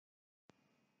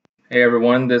Hey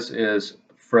everyone, this is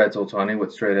Fred Zoltani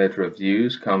with Straight Edge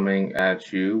Reviews coming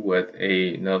at you with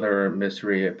another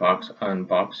mystery box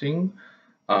unboxing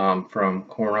from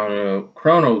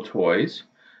Chrono Toys.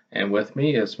 And with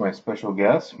me is my special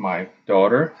guest, my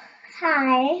daughter.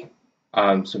 Hi.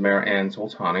 Samara Ann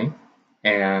Zoltani.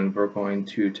 And we're going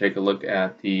to take a look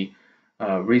at the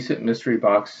recent mystery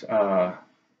box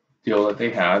deal that they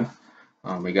had.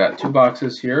 We got two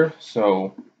boxes here,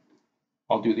 so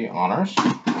I'll do the honors.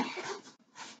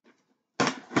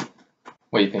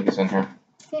 What do you think is in here?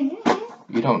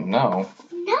 You don't know.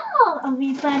 No,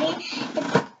 everybody.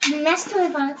 It's a mystery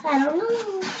box. I don't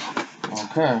know.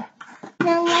 Okay.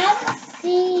 Now let's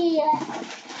see.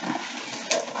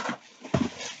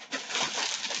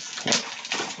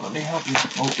 Let me help you.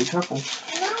 Oh, be careful. No,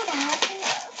 Dad.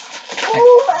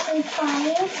 Oh,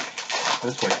 everybody.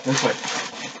 This way, this way.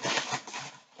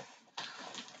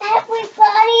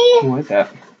 Everybody. Who is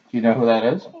that? Do you know who that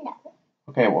is? No.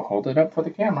 Okay, well, hold it up for the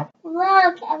camera.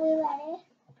 Look, everybody.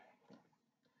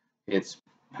 It's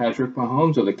Patrick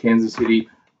Mahomes of the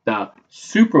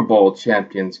Super Bowl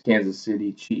champions, Kansas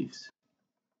City Chiefs.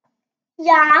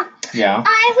 Yeah. Yeah.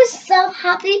 I was so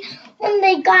happy when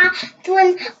the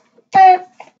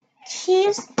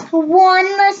Chiefs won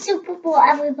the Super Bowl,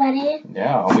 everybody.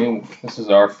 Yeah, I mean, this is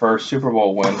our first Super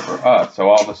Bowl win for us, so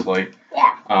obviously,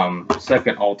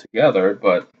 second altogether,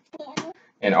 but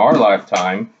in our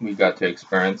lifetime, we got to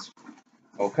experience.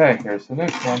 Okay, here's the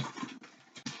next one.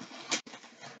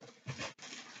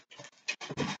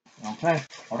 Okay,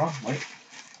 hold on, wait.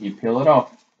 You peel it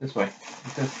off. This way.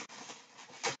 Like this.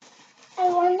 I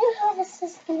wonder how this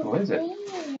is going to be. Who is it?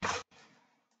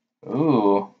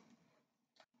 Ooh.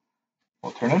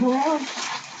 Well, turn it around.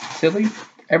 Silly.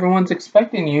 Everyone's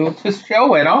expecting you to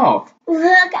show it off.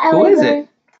 Look, who is it?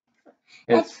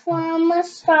 It's from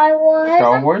Star Wars.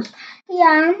 Star Wars?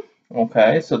 Yeah.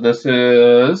 Okay, so this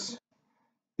is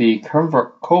the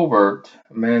Covert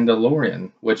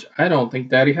Mandalorian, which I don't think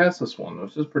Daddy has this one,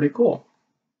 which is pretty cool.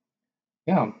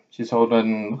 Yeah, she's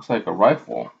holding, looks like a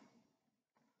rifle.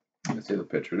 Let's see the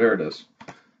picture. There it is.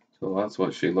 So that's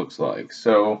what she looks like.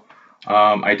 So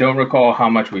I don't recall how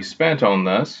much we spent on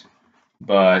this,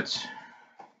 but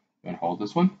I'm gonna hold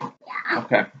this one. Yeah.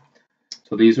 Okay.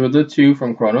 So these were the two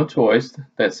from Chrono Toys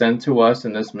that sent to us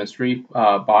in this mystery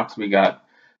box we got.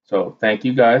 So thank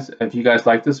you guys. If you guys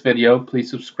like this video, please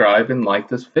subscribe and like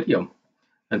this video.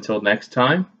 Until next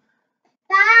time.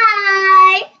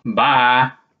 Bye.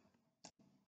 Bye.